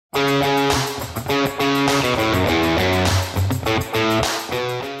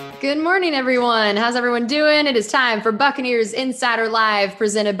morning, everyone. How's everyone doing? It is time for Buccaneers Insider Live,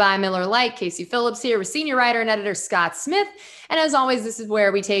 presented by Miller Lite. Casey Phillips here with senior writer and editor Scott Smith. And as always, this is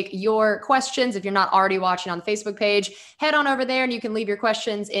where we take your questions. If you're not already watching on the Facebook page, head on over there and you can leave your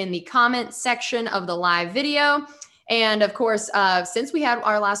questions in the comment section of the live video. And of course, since we had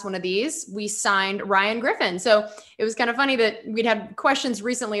our last one of these, we signed Ryan Griffin. So it was kind of funny that we'd had questions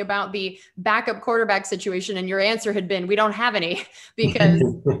recently about the backup quarterback situation. And your answer had been, we don't have any because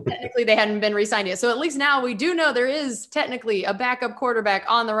technically they hadn't been re-signed yet. So at least now we do know there is technically a backup quarterback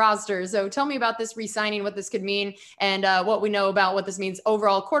on the roster. So tell me about this re-signing, what this could mean, and what we know about what this means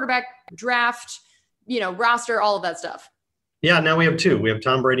overall quarterback draft, roster, all of that stuff. Yeah, now we have two. We have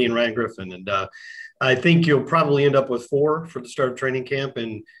Tom Brady and Ryan Griffin. And I think you'll probably end up with four for the start of training camp.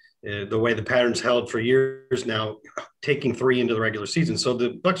 And the way the pattern's held for years now, taking three into the regular season. So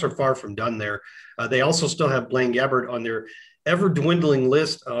the Bucs are far from done there. They also still have Blaine Gabbert on their ever dwindling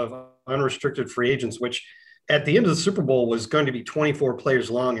list of unrestricted free agents, which at the end of the Super Bowl was going to be 24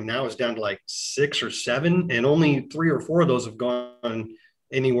 players long. And now it's down to like 6 or 7. And only 3 or 4 of those have gone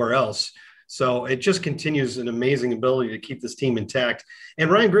anywhere else. So it just continues an amazing ability to keep this team intact. And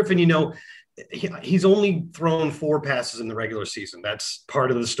Ryan Griffin, he's only thrown 4 passes in the regular season. That's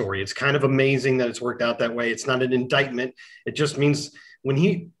part of the story. It's kind of amazing that it's worked out that way. It's not an indictment. It just means when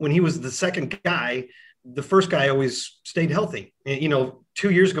he was the second guy, the first guy always stayed healthy. And, 2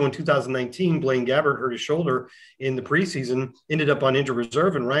 years ago in 2019, Blaine Gabbert hurt his shoulder in the preseason, ended up on injured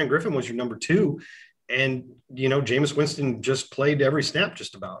reserve, and Ryan Griffin was your number 2. And, Jameis Winston just played every snap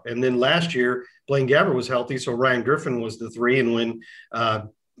just about. And then last year, Blaine Gabbert was healthy, so Ryan Griffin was the 3. And when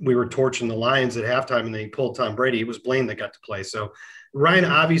we were torching the Lions at halftime and they pulled Tom Brady, it was Blaine that got to play. So Ryan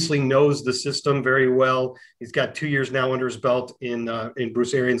obviously knows the system very well. He's got 2 years now under his belt in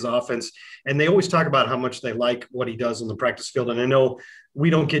Bruce Arians' offense. And they always talk about how much they like what he does on the practice field. And I know we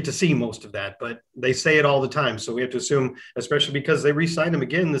don't get to see most of that, but they say it all the time. So we have to assume, especially because they re-signed him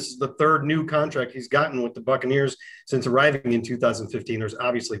again, this is the 3rd new contract he's gotten with the Buccaneers since arriving in 2015. There's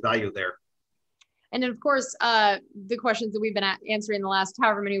obviously value there. And then, of course, the questions that we've been answering the last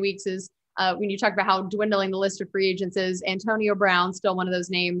however many weeks is when you talk about how dwindling the list of free agents is, Antonio Brown, still one of those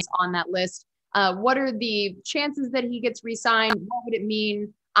names on that list. What are the chances that he gets re-signed? What would it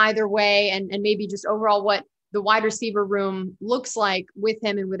mean either way? And maybe just overall what the wide receiver room looks like with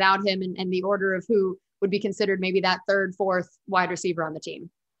him and without him, and the order of who would be considered maybe that 3rd, 4th wide receiver on the team.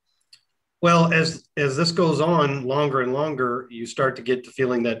 Well, as this goes on longer and longer, you start to get the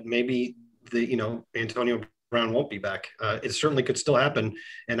feeling that maybe Antonio Brown won't be back. It certainly could still happen.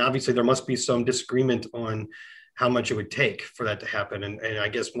 And obviously there must be some disagreement on how much it would take for that to happen. And I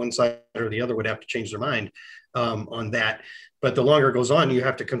guess one side or the other would have to change their mind on that. But the longer it goes on, you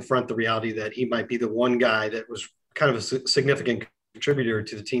have to confront the reality that he might be the one guy that was kind of a significant contributor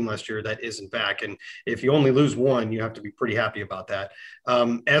to the team last year that isn't back. And if you only lose one, you have to be pretty happy about that.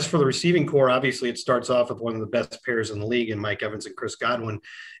 As for the receiving core, obviously it starts off with one of the best pairs in the league in Mike Evans and Chris Godwin.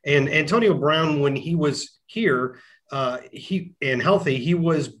 And Antonio Brown, when he was here, and healthy, he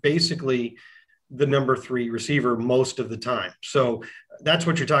was basically the number 3 receiver most of the time. So that's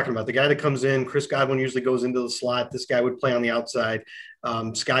what you're talking about. The guy that comes in, Chris Godwin usually goes into the slot. This guy would play on the outside.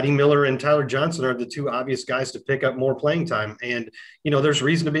 Scotty Miller and Tyler Johnson are the 2 obvious guys to pick up more playing time. And, there's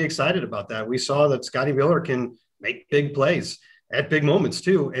reason to be excited about that. We saw that Scotty Miller can make big plays at big moments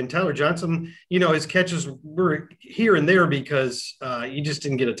too. And Tyler Johnson, his catches were here and there because he just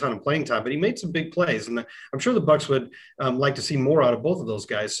didn't get a ton of playing time, but he made some big plays. And I'm sure the Bucs would like to see more out of both of those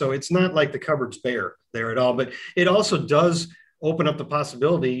guys. So it's not like the cupboard's bare there at all, but it also does open up the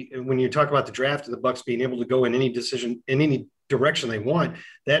possibility when you talk about the draft and the Bucs being able to go in any decision, in any direction they want,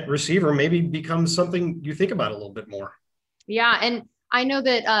 that receiver maybe becomes something you think about a little bit more. Yeah. And I know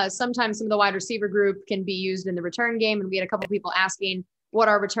that sometimes some of the wide receiver group can be used in the return game. And we had a couple of people asking what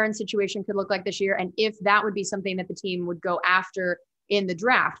our return situation could look like this year. And if that would be something that the team would go after in the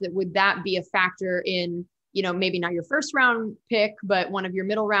draft, that would that be a factor in, maybe not your 1st round pick, but one of your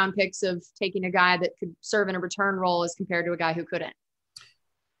middle round picks of taking a guy that could serve in a return role as compared to a guy who couldn't?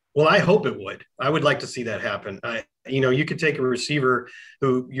 Well, I hope it would. I would like to see that happen. You could take a receiver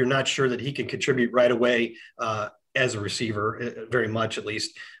who you're not sure that he can contribute right away as a receiver, very much at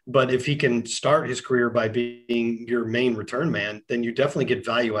least. But if he can start his career by being your main return man, then you definitely get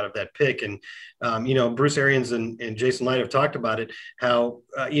value out of that pick. And, Bruce Arians and Jason Light have talked about it, how,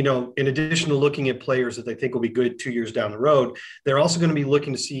 in addition to looking at players that they think will be good 2 years down the road, they're also going to be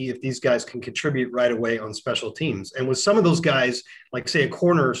looking to see if these guys can contribute right away on special teams. And with some of those guys, like say a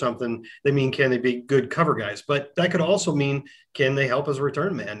corner or something, can they be good cover guys? But that could also mean, can they help as a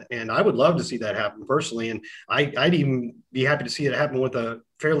return man? And I would love to see that happen personally. And I'd even be happy to see it happen with a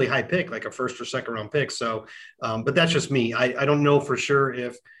fairly high pick, like a first or second round pick. So, but that's just me. I don't know for sure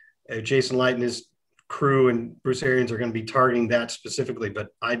if Jason Light and his crew and Bruce Arians are going to be targeting that specifically, but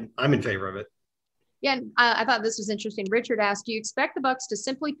I'm in favor of it. Yeah, and I thought this was interesting. Richard asked, do you expect the Bucks to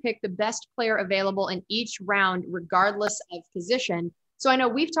simply pick the best player available in each round, regardless of position? So I know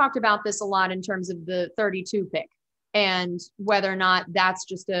we've talked about this a lot in terms of the 32 pick and whether or not that's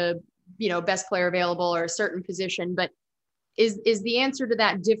just a, best player available or a certain position, but is the answer to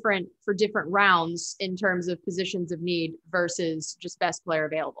that different for different rounds in terms of positions of need versus just best player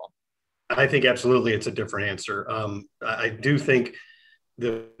available? I think absolutely it's a different answer. I do think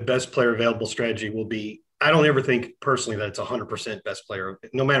the best player available strategy will be, I don't ever think personally that it's 100% best player,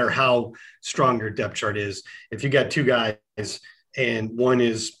 no matter how strong your depth chart is. If you got two guys and one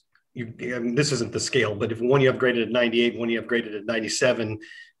is, this isn't the scale, but if one you upgraded at 98, one you upgraded at 97,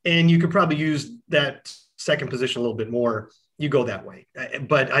 and you could probably use that second position a little bit more, you go that way.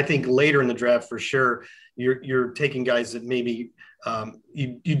 But I think later in the draft, for sure, you're taking guys that maybe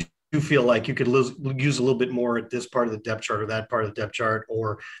you do feel like you could use a little bit more at this part of the depth chart or that part of the depth chart,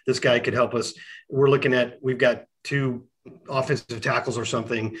 or this guy could help us. We've got two offensive tackles or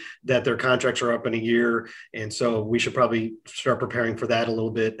something that their contracts are up in a year. And so we should probably start preparing for that a little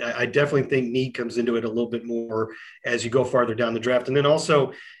bit. I definitely think need comes into it a little bit more as you go farther down the draft. And then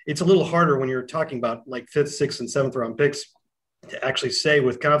also it's a little harder when you're talking about like 5th, 6th, and 7th round picks to actually say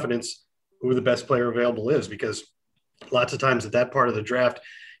with confidence who the best player available is, because lots of times at that part of the draft,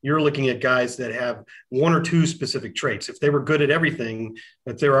 you're looking at guys that have one or two specific traits. If they were good at everything,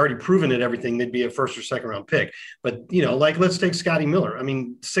 if they're already proven at everything, they'd be a first or second round pick. But, like let's take Scotty Miller. I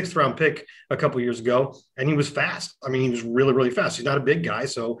mean, 6th round pick a couple of years ago, and he was fast. I mean, he was really, really fast. He's not a big guy,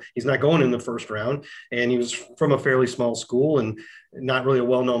 so he's not going in the first round. And he was from a fairly small school and not really a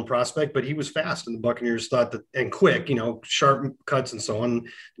well-known prospect, but he was fast. And the Buccaneers thought that, and quick, sharp cuts and so on.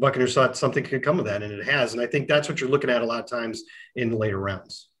 The Buccaneers thought something could come of that, and it has. And I think that's what you're looking at a lot of times in the later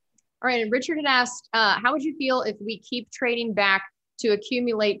rounds. All right. And Richard had asked, how would you feel if we keep trading back to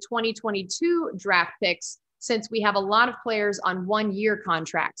accumulate 2022 draft picks, since we have a lot of players on 1-year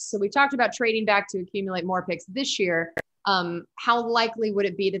contracts? So we talked about trading back to accumulate more picks this year. How likely would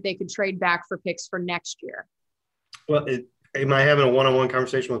it be that they could trade back for picks for next year? Well, am I having a one-on-one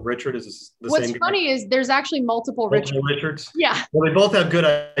conversation with Richard? Is this the What's same guy? funny is there's actually multiple Richards. Yeah. Well, they both have good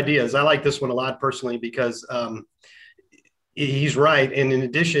ideas. I like this one a lot personally because he's right. And in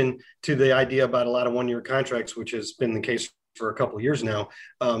addition to the idea about a lot of 1-year contracts, which has been the case for a couple of years now,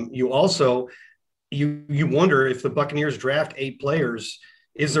 you also you wonder if the Buccaneers draft 8 players,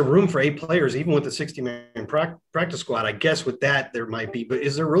 is there room for 8 players, even with the 60-man practice squad? I guess with that there might be, but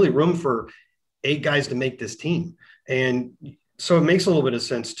is there really room for 8 guys to make this team? And so it makes a little bit of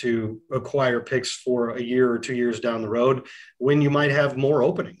sense to acquire picks for a year or 2 years down the road when you might have more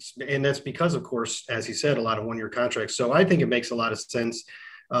openings. And that's because, of course, as he said, a lot of 1-year contracts. So I think it makes a lot of sense.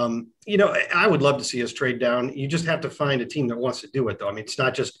 I would love to see us trade down. You just have to find a team that wants to do it, though. I mean, it's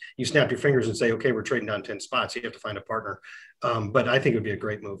not just you snap your fingers and say, okay, we're trading down 10 spots. You have to find a partner. But I think it would be a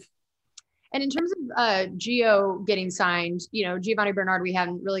great move. And in terms of Gio getting signed, Giovanni Bernard, we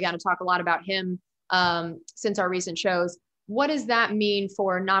haven't really gotten to talk a lot about him since our recent shows. What does that mean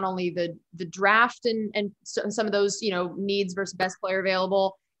for not only the draft and some of those, needs versus best player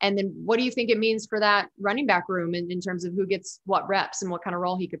available? And then what do you think it means for that running back room in terms of who gets what reps and what kind of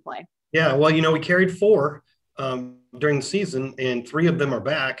role he could play? Yeah, well, we carried 4 during the season, and 3 of them are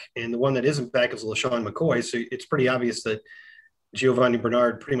back. And the one that isn't back is LaShawn McCoy. So it's pretty obvious that Giovanni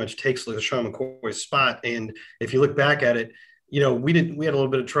Bernard pretty much takes LaShawn McCoy's spot. And if you look back at it, we had a little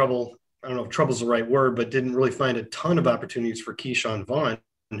bit of trouble. I don't know if trouble's the right word, but didn't really find a ton of opportunities for Keyshawn Vaughn,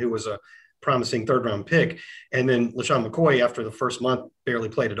 who was a promising 3rd-round pick. And then LaShawn McCoy, after the first month, barely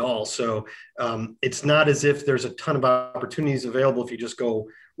played at all. So it's not as if there's a ton of opportunities available if you just go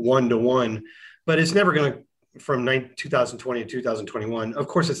 1-to-1. But it's never going to, from 2020 to 2021, of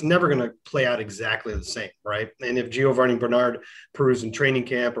course, it's never going to play out exactly the same, right? And if Giovanni Bernard proves in training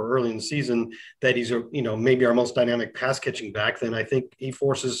camp or early in the season that he's, maybe our most dynamic pass-catching back, then I think he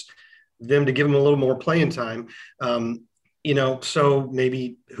forces – them to give him a little more playing time. So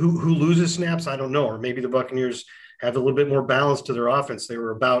maybe who loses snaps, I don't know. Or maybe the Buccaneers have a little bit more balance to their offense. They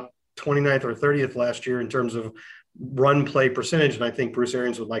were about 29th or 30th last year in terms of run play percentage. And I think Bruce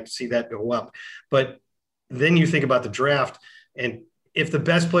Arians would like to see that go up. But then you think about the draft, and if the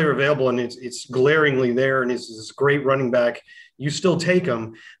best player available and it's glaringly there and it's this great running back, you still take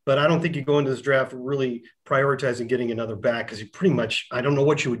him. But I don't think you go into this draft really prioritizing getting another back, because you pretty much, I don't know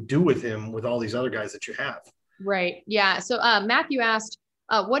what you would do with him with all these other guys that you have. Right. Yeah. So Matthew asked,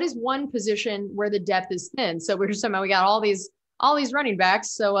 what is one position where the depth is thin? So we're just talking about, we got all these all these running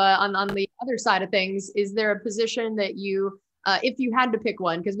backs. So on the other side of things, is there a position that you, if you had to pick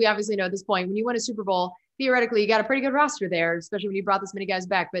one, because we obviously know at this point, when you win a Super Bowl, theoretically, you got a pretty good roster there, especially when you brought this many guys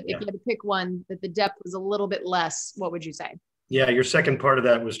back. But if you had to pick one that the depth was a little bit less, what would you say? Yeah, your second part of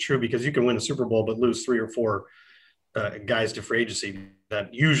that was true, because you can win a Super Bowl but lose 3 or 4 guys to free agency.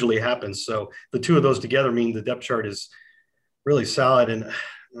 That usually happens. So the two of those together mean the depth chart is really solid. And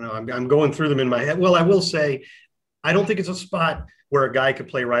I'm going through them in my head. Well, I will say, I don't think it's a spot where a guy could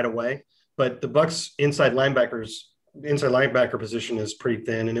play right away, but the Bucs inside linebacker position is pretty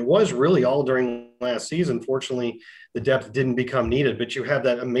thin. And it was really all during last season. Fortunately, the depth didn't become needed, but you have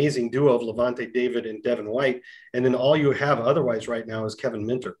that amazing duo of Levante David and Devin White. And then all you have otherwise right now is Kevin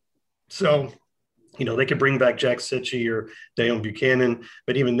Minter. So, they could bring back Jack Sitchy or Deone Buchanan,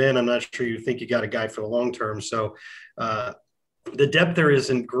 but even then, I'm not sure you think you got a guy for the long term. So the depth there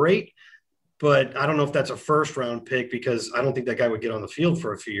isn't great, but I don't know if that's a first round pick, because I don't think that guy would get on the field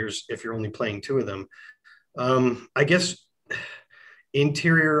for a few years if you're only playing 2 of them. I guess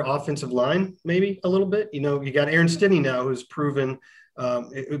interior offensive line, maybe a little bit. You got Aaron Stinney now, who's proven a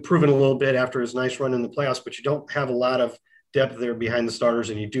little bit after his nice run in the playoffs, but you don't have a lot of depth there behind the starters,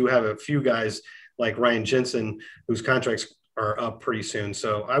 and you do have a few guys like Ryan Jensen, whose contracts are up pretty soon.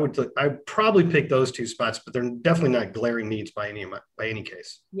 So I'd probably pick those 2 spots, but they're definitely not glaring needs by any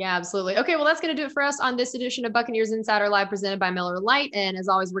case. Yeah, absolutely. Okay, well, that's going to do it for us on this edition of Buccaneers Insider Live, presented by Miller Lite. And as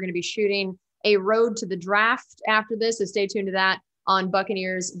always, we're going to be shooting a road to the draft after this, so stay tuned to that on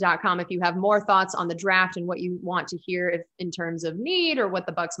Buccaneers.com if you have more thoughts on the draft and what you want to hear in terms of need or what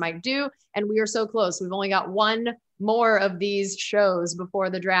the Bucs might do. And we are so close. We've only got one more of these shows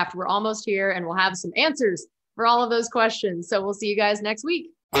before the draft. We're almost here, and we'll have some answers for all of those questions. So we'll see you guys next week.